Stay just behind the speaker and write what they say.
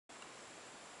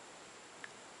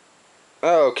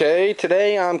Okay,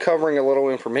 today I'm covering a little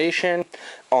information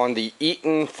on the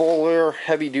Eaton fuller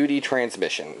heavy-duty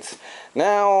transmissions.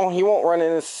 Now, you won't run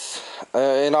into this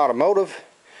in automotive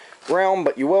realm,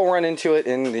 but you will run into it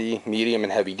in the medium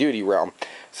and heavy-duty realm.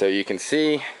 So you can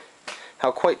see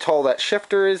how quite tall that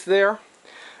shifter is there.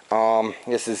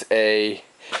 This is a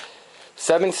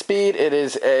 7-speed. It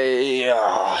is a,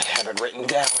 I have it written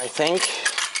down, I think.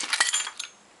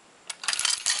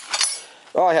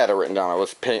 Oh, I had it written down.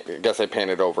 I guess I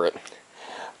painted over it.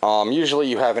 Usually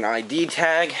you have an ID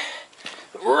tag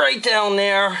right down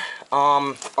there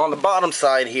on the bottom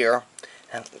side here.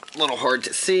 A little hard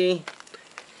to see,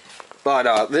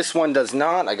 but this one does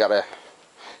not. I got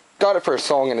it for a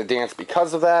song and a dance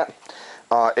because of that.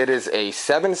 It is a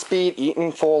 7-speed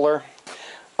Eaton Fuller.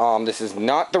 This is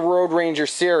not the Road Ranger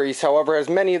series, however, has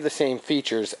many of the same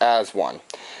features as one.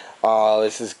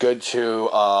 This is good to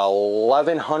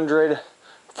 1,100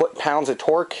 foot-pounds of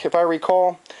torque, if I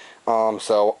recall.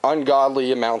 So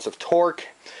ungodly amounts of torque.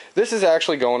 This is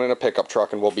actually going in a pickup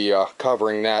truck, and we'll be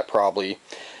covering that probably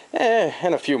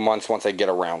in a few months once I get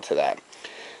around to that.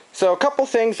 So a couple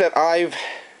things that I've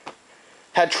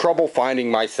had trouble finding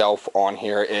myself on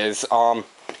here is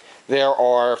there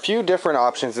are a few different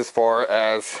options as far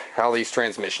as how these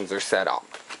transmissions are set up.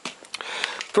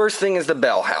 First thing is the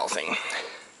bell housing.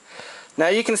 Now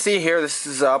you can see here this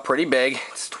is pretty big.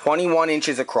 It's 21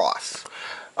 inches across.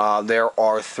 There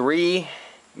are 3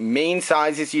 main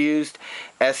sizes used: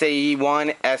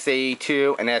 SAE1,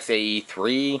 SAE2, and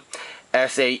SAE3.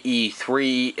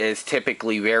 SAE3 is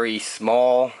typically very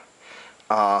small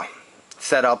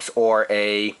setups or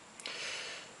a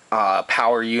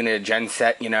power unit,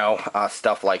 genset,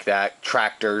 stuff like that.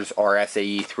 Tractors are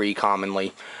SAE3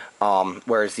 commonly.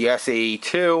 Whereas the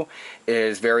SAE2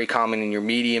 is very common in your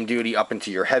medium duty up into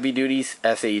your heavy duties.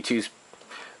 SAE2 is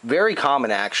very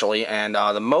common actually, and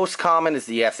the most common is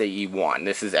the SAE1.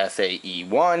 This is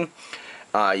SAE1.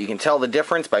 You can tell the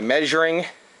difference by measuring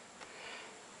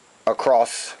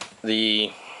across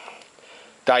the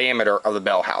diameter of the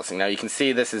bell housing. Now you can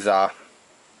see this is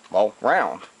well,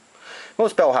 round.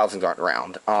 Most bell housings aren't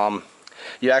round.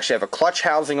 You actually have a clutch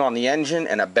housing on the engine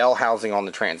and a bell housing on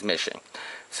the transmission.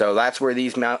 So that's where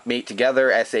these mate together.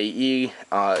 SAE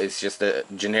is just a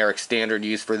generic standard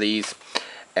use for these,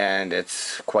 and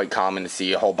it's quite common to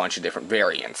see a whole bunch of different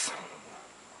variants.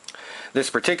 This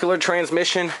particular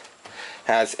transmission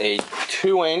has a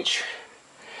 2-inch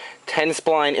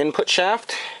 10-spline input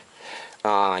shaft.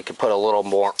 I could put a little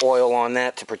more oil on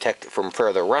that to protect it from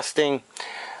further rusting.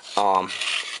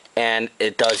 And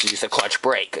it does use a clutch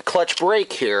brake. A clutch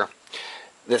brake here,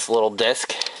 this little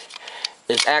disc,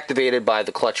 is activated by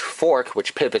the clutch fork,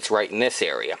 which pivots right in this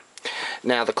area.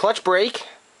 Now the clutch brake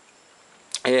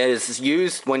is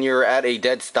used when you're at a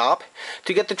dead stop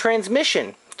to get the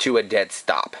transmission to a dead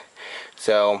stop.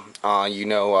 So you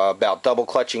know about double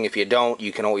clutching. If you don't,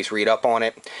 you can always read up on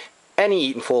it. Any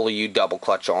Eaton Fuller you double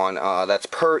clutch on, that's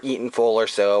per Eaton Fuller,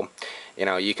 so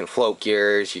you can float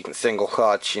gears, you can single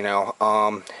clutch,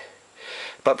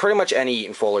 but pretty much any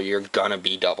Eaton Fuller you're gonna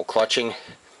be double clutching.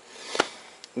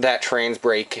 That clutch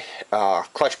brake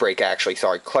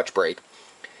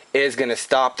is going to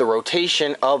stop the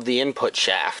rotation of the input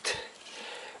shaft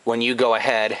when you go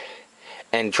ahead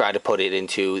and try to put it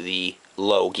into the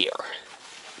low gear.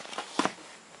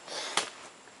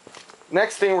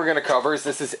 Next thing we're going to cover is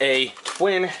this is a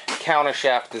twin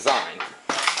countershaft design.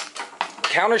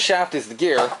 Countershaft is the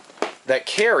gear that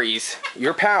carries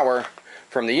your power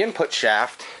from the input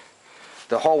shaft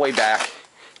the whole way back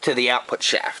to the output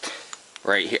shaft.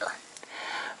 Right here.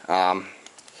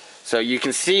 So you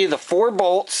can see the 4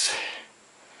 bolts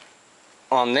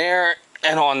on there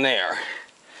and on there.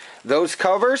 Those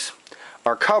covers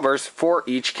are covers for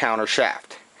each counter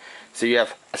shaft. So you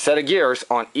have a set of gears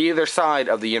on either side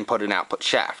of the input and output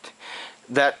shaft.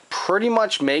 That pretty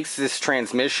much makes this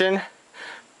transmission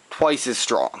twice as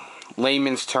strong.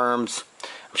 Layman's terms,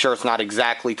 I'm sure it's not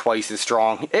exactly twice as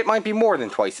strong. It might be more than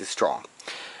twice as strong.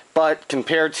 But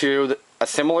compared to a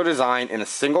similar design in a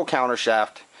single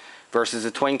countershaft versus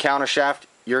a twin countershaft,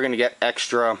 you're going to get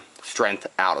extra strength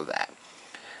out of that.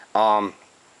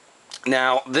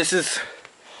 Now, this is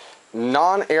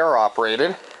non-air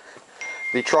operated.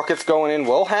 The truck it's going in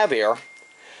will have air,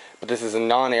 but this is a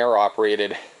non-air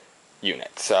operated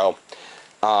unit. So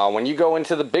when you go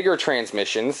into the bigger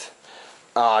transmissions,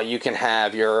 you can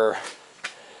have your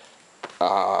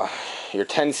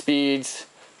 10 speeds,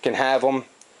 can have them.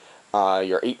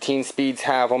 Your 18 speeds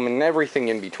have them, and everything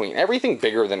in between. Everything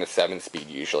bigger than a 7-speed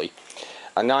usually.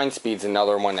 A 9-speed's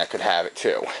another one that could have it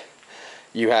too.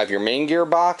 You have your main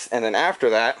gearbox, and then after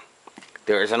that,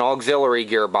 there's an auxiliary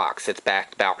gearbox. It's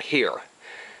back about here.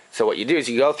 So what you do is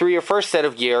you go through your first set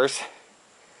of gears,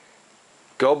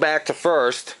 go back to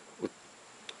first,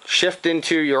 shift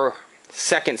into your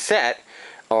second set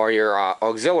or your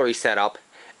auxiliary setup,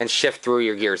 and shift through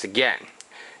your gears again.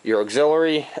 Your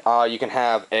auxiliary, you can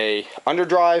have a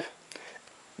underdrive,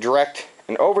 direct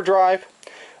and overdrive,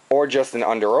 or just an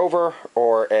under-over,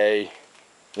 or a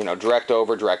direct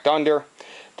over, direct under,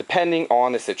 depending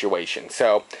on the situation.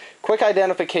 So quick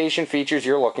identification features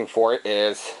you're looking for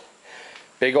is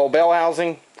big old bell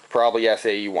housing, probably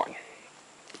SAE1.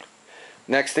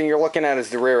 Next thing you're looking at is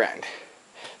the rear end.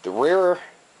 The rear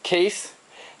case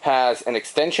has an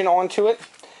extension onto it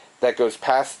that goes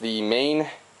past the main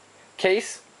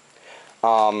case,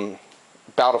 about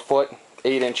a foot,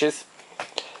 8 inches.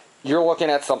 You're looking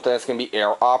at something that's going to be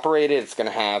air operated. It's going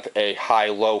to have a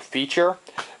high-low feature,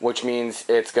 which means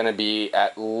it's going to be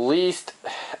at least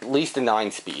a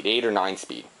 9-speed, 8 or 9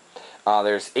 speed.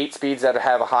 There's 8 speeds that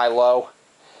have a high-low,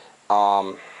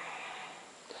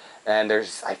 and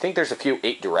I think there's a few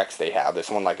 8 directs they have.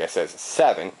 This one, like I said, is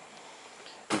 7.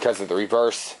 Because of the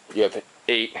reverse, you have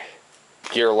 8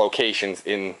 gear locations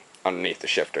underneath the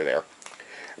shifter there.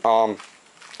 A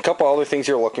couple other things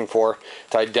you're looking for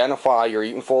to identify your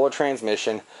Eaton Fuller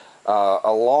transmission,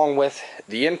 along with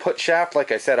the input shaft.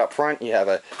 Like I said up front, you have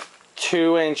a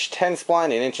 2-inch 10 spline,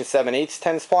 an 1 7/8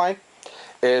 10 spline,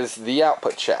 is the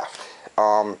output shaft.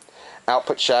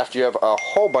 Output shaft, you have a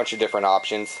whole bunch of different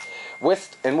options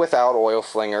with and without oil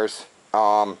slingers.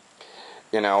 You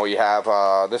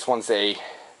have this one's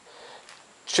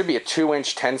should be a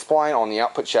 2-inch 10 spline on the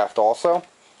output shaft also.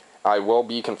 I will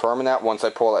be confirming that once I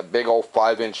pull that big old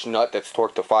 5-inch nut that's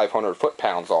torqued to 500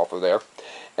 foot-pounds off of there,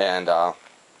 and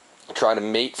try to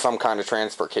mate some kind of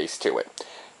transfer case to it.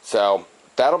 So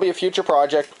that'll be a future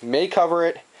project. May cover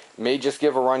it, may just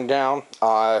give a rundown.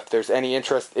 If there's any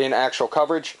interest in actual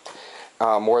coverage,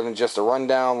 more than just a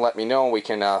rundown, let me know, and we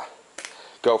can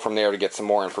go from there to get some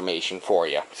more information for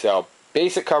you. So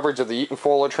basic coverage of the Eaton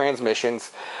Fuller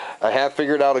transmissions. I have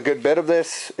figured out a good bit of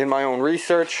this in my own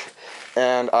research,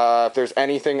 and if there's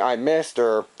anything I missed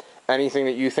or anything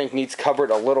that you think needs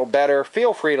covered a little better,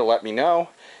 feel free to let me know,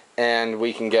 and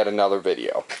we can get another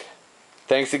video.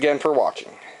 Thanks again for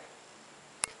watching.